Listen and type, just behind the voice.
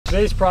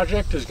Today's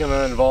project is going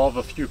to involve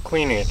a few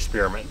cleaning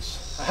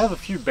experiments. I have a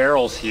few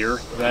barrels here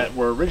that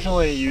were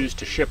originally used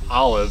to ship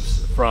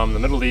olives from the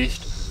Middle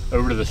East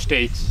over to the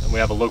States, and we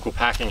have a local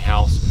packing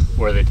house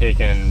where they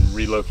take and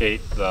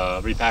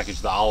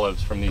repackage the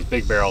olives from these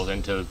big barrels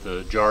into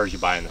the jars you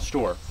buy in the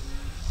store.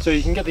 So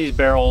you can get these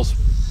barrels,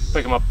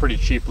 pick them up pretty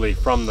cheaply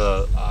from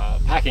the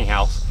packing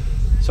house.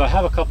 So I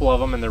have a couple of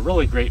them, and they're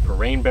really great for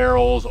rain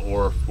barrels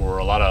or for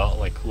a lot of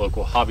like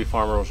local hobby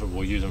farmers who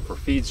will use them for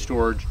feed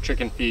storage,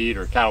 chicken feed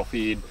or cattle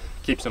feed,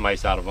 keep some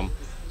ice out of them.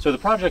 So the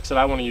projects that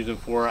I want to use them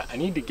for, I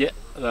need to get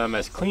them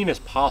as clean as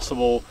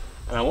possible,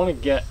 and I want to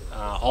get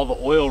all the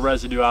oil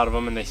residue out of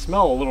them, and they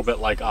smell a little bit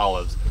like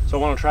olives. So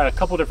I want to try a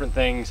couple different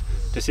things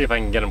to see if I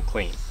can get them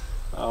clean.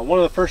 One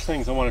of the first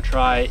things I want to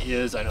try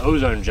is an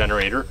ozone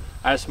generator.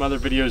 I have some other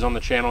videos on the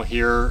channel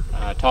here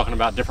talking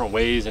about different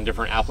ways and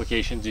different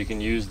applications you can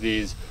use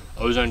these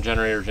ozone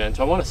generators in.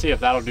 So I want to see if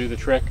that'll do the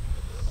trick.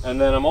 And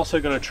then I'm also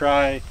going to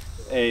try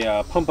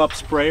a pump up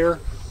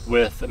sprayer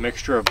with a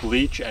mixture of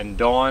bleach and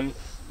Dawn.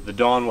 The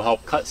Dawn will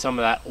help cut some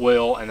of that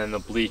oil, and then the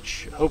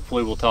bleach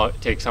hopefully will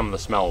take some of the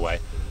smell away.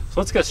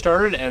 So let's get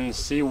started and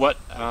see which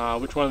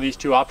one of these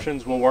two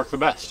options will work the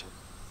best.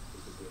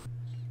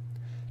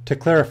 To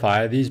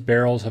clarify, these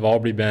barrels have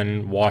already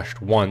been washed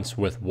once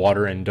with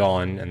water and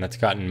Dawn, and that's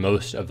gotten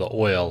most of the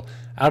oil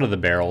out of the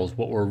barrels.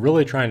 What we're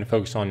really trying to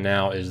focus on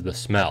now is the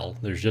smell.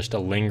 There's just a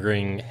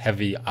lingering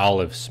heavy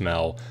olive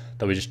smell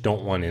that we just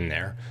don't want in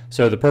there.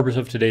 So the purpose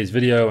of today's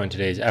video and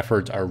today's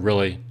efforts are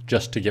really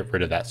just to get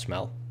rid of that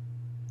smell.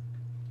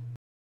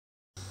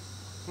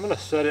 I'm going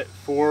to set it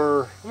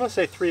for, I'm going to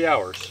say 3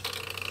 hours,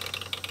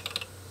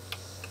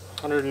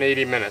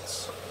 180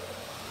 minutes.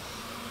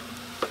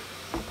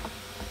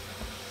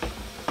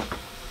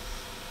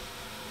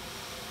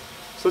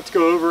 So let's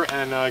go over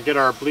and get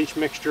our bleach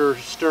mixture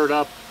stirred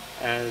up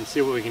and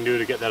see what we can do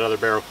to get that other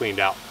barrel cleaned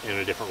out in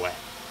a different way.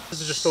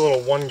 This is just a little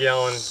 1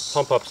 gallon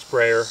pump up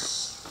sprayer,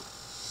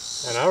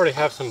 and I already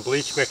have some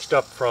bleach mixed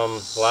up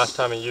from the last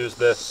time I used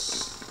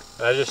this.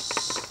 And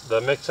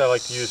the mix I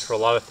like to use for a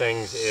lot of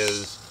things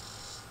is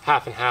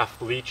half and half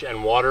bleach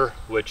and water,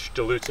 which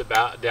dilutes it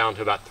down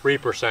to about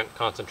 3%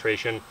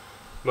 concentration.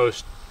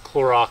 Most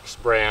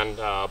Clorox brand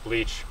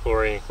bleach,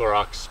 chlorine,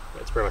 Clorox,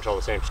 it's pretty much all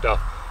the same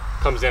stuff,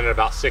 comes in at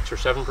about 6 or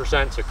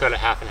 7%, so cut it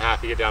half and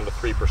half, you get down to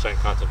 3%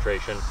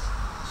 concentration.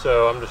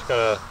 So I'm just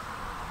gonna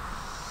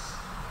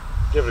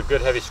give it a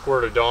good heavy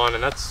squirt of Dawn,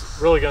 and that's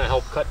really gonna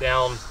help cut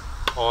down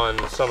on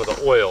some of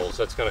the oils.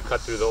 That's gonna cut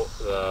through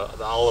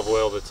the olive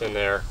oil that's in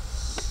there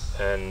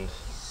and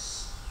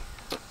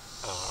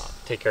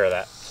take care of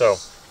that. So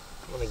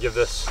I'm gonna give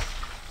this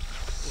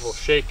a little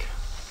shake.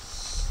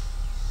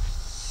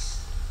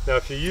 Now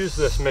if you use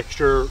this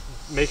mixture,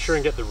 make sure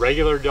and get the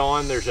regular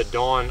Dawn. There's a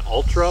Dawn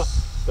Ultra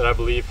that I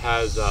believe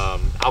has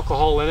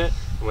alcohol in it,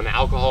 and when the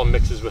alcohol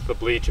mixes with the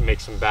bleach, it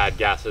makes some bad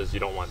gases. You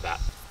don't want that.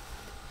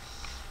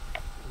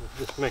 With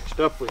this mixed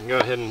up, we can go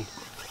ahead and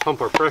pump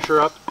our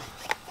pressure up.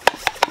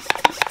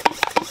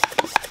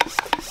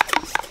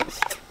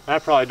 I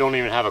probably don't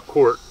even have a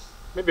quart,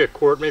 maybe a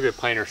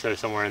pint or so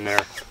somewhere in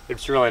there.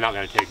 It's really not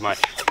going to take much.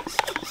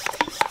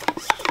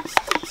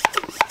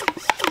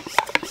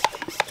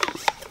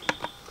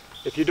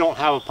 If you don't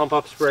have a pump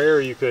up sprayer,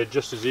 you could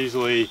just as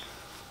easily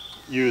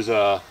use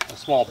a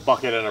small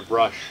bucket and a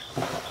brush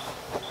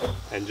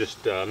and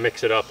just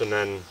mix it up and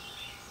then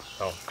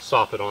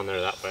sop it on there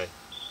that way.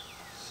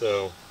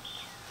 So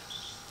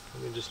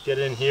let me just get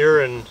in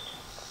here and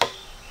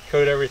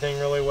coat everything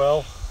really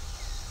well.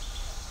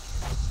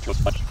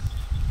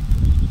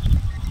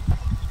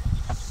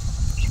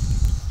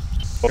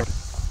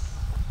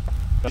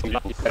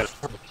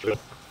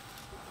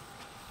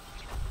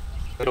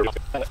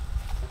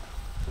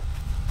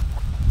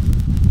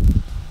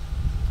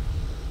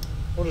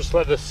 We'll just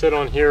let this sit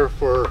on here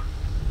for,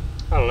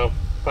 I don't know,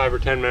 5 or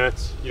 10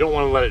 minutes. You don't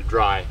want to let it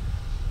dry.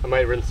 I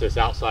might rinse this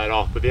outside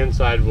off, but the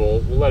inside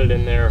we'll let it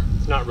in there.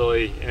 It's not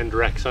really in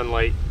direct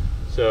sunlight,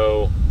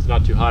 so it's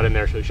not too hot in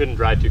there, so it shouldn't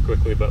dry too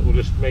quickly, but we'll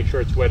just make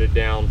sure it's wetted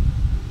down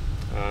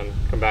and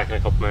come back in a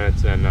couple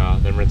minutes and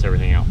then rinse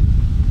everything out.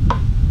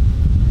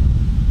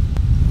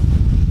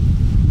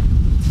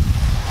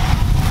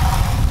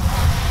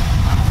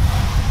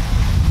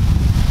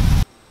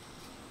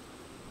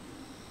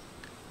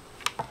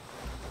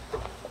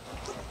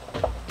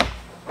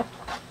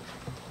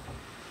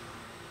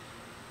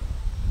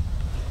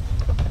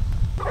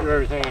 Give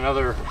everything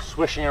another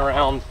swishing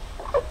around,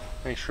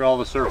 make sure all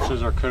the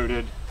surfaces are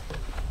coated.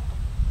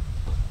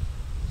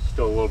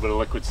 Still a little bit of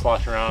liquid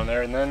sloshing around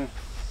there, and then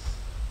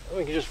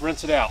we can just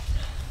rinse it out.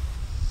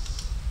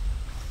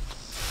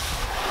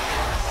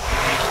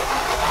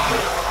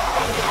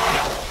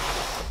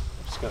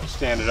 Just going to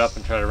stand it up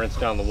and try to rinse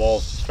down the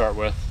walls to start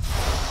with.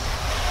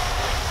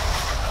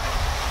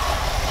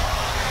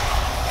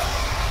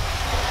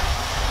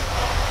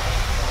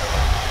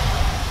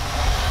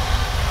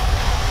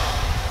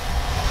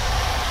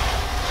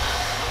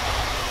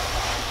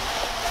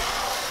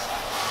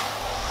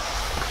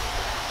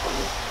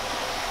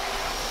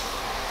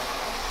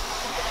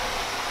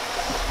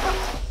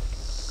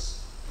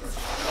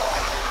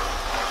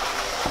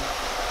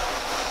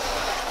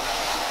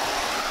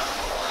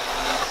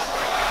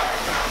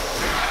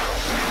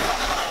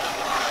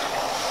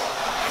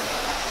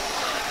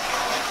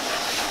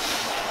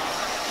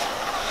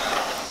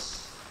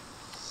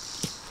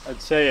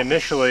 I'd say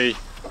initially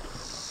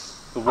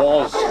the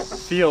walls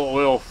feel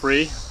oil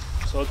free.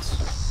 So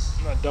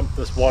I'm gonna dump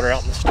this water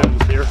out in the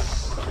stones here.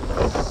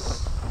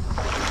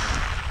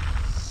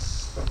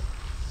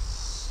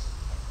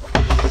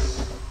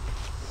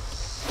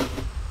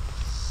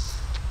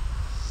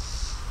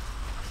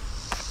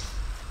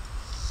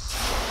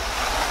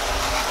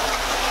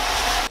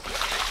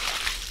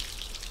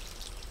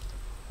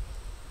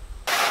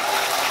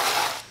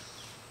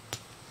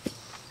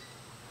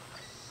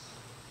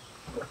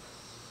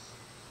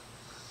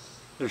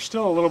 There's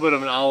still a little bit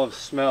of an olive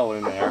smell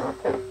in there.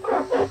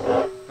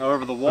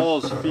 However, the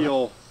walls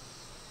feel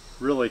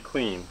really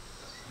clean.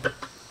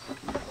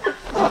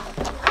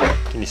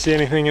 Can you see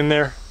anything in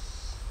there?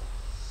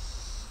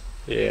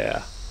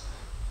 Yeah.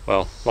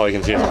 Well, all you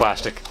can see is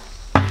plastic.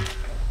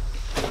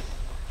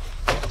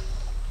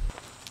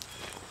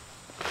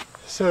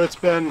 So it's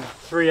been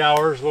 3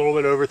 hours, a little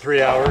bit over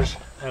 3 hours,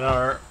 and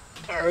our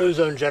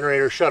ozone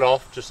generator shut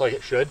off just like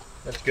it should.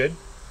 That's good.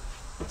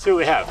 Let's see what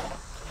we have.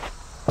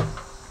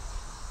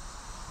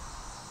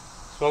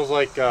 Smells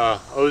like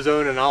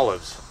ozone and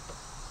olives.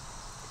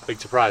 Big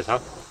surprise, huh?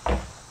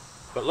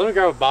 But let me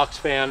grab a box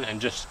fan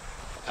and just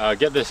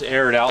get this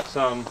aired out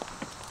some.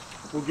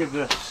 We'll give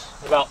this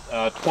about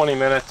 20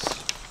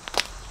 minutes,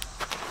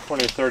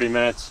 20 to 30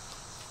 minutes.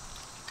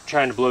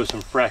 Trying to blow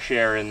some fresh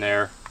air in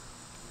there.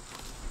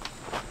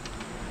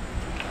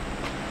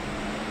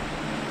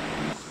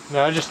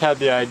 Now I just had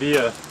the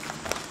idea,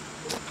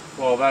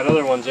 while that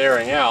other one's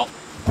airing out,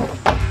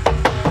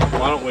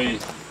 why don't we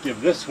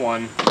give this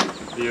one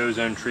the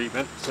ozone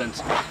treatment,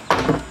 since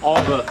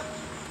all the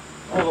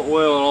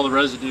oil and all the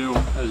residue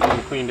has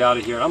been cleaned out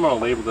of here. And I'm going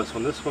to label this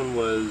one. This one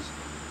was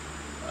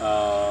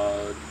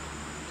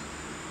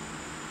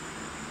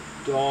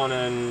Dawn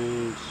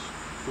and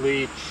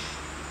bleach,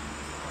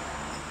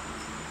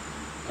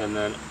 and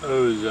then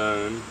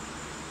ozone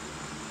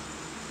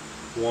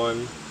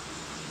 1,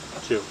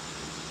 2.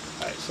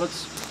 Alright, so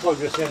let's plug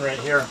this in right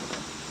here.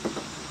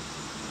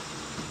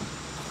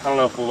 I don't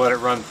know if we'll let it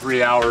run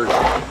 3 hours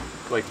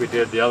like we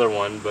did the other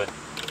one, but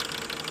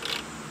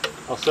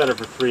I'll set it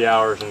for 3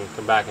 hours and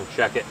come back and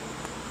check it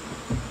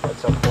at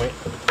some point.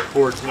 The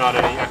cord's not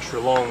any extra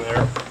long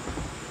there.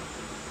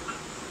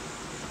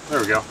 There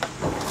we go.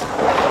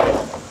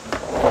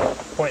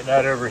 Point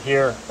that over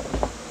here.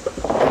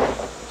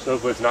 So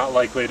hopefully it's not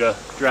likely to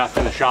draft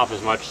in the shop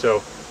as much.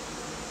 So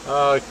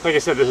like I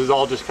said, this is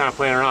all just kind of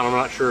playing around. I'm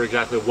not sure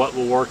exactly what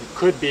will work. It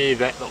could be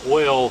that the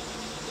oil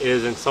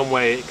is in some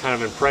way kind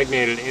of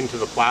impregnated into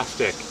the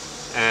plastic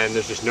and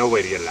there's just no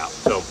way to get it out.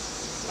 So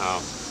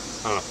I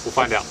don't know, we'll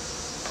find out.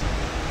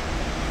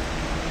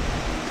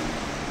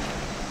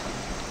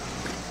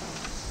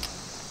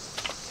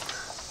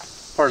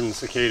 Pardon the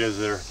cicadas,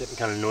 they're getting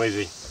kind of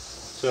noisy.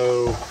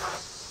 So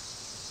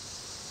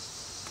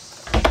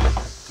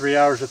 3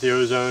 hours with the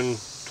ozone,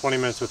 20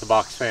 minutes with the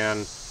box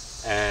fan,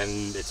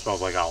 and it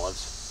smells like olives.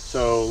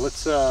 So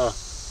let's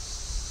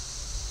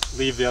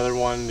leave the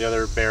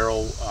other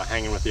barrel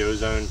hanging with the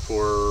ozone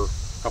for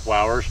a couple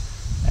hours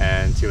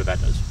and see what that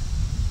does.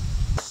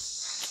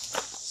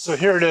 So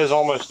here it is,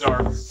 almost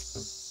dark.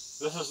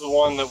 This is the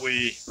one that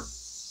we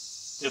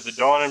did the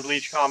Dawn and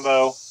bleach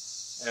combo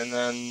and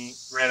then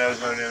ran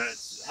ozone in it.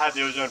 It's had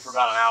the ozone for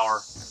about an hour.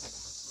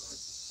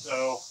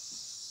 So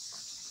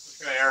just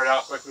gonna air it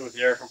out quickly with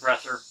the air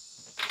compressor.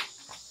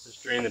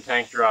 Just drain the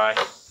tank dry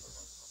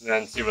and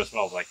then see what it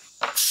smells like.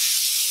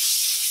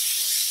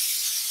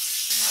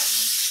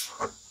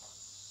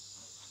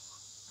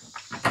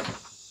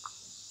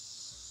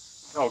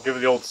 I'll give it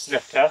the old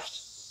sniff test.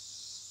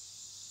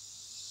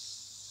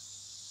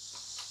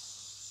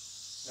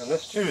 And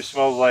this too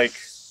smells like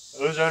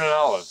ozone and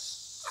olives.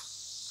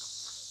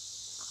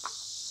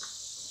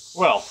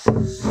 Well,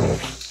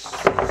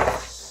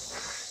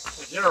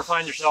 if you ever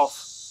find yourself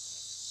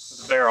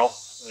with a barrel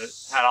that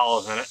had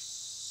olives in it,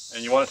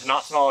 and you want it to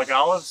not smell like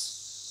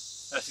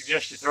olives, I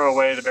suggest you throw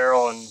away the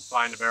barrel and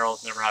find a barrel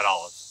that's never had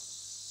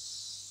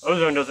olives.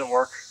 Ozone doesn't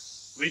work,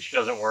 bleach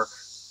doesn't work,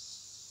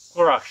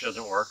 Clorox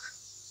doesn't work.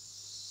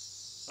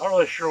 Not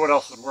really sure what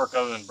else would work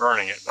other than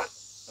burning it, but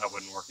that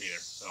wouldn't work either.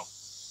 So,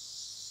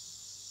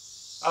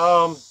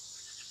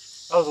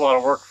 that was a lot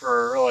of work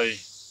for really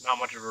not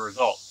much of a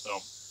result. So,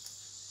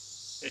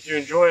 if you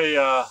enjoy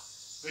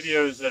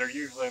videos that are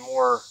usually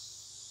more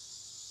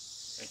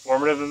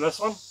informative than this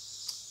one,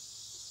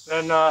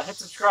 then hit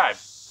subscribe,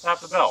 tap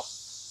the bell.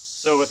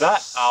 So with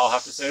that, I'll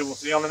have to say we'll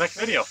see you on the next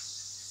video.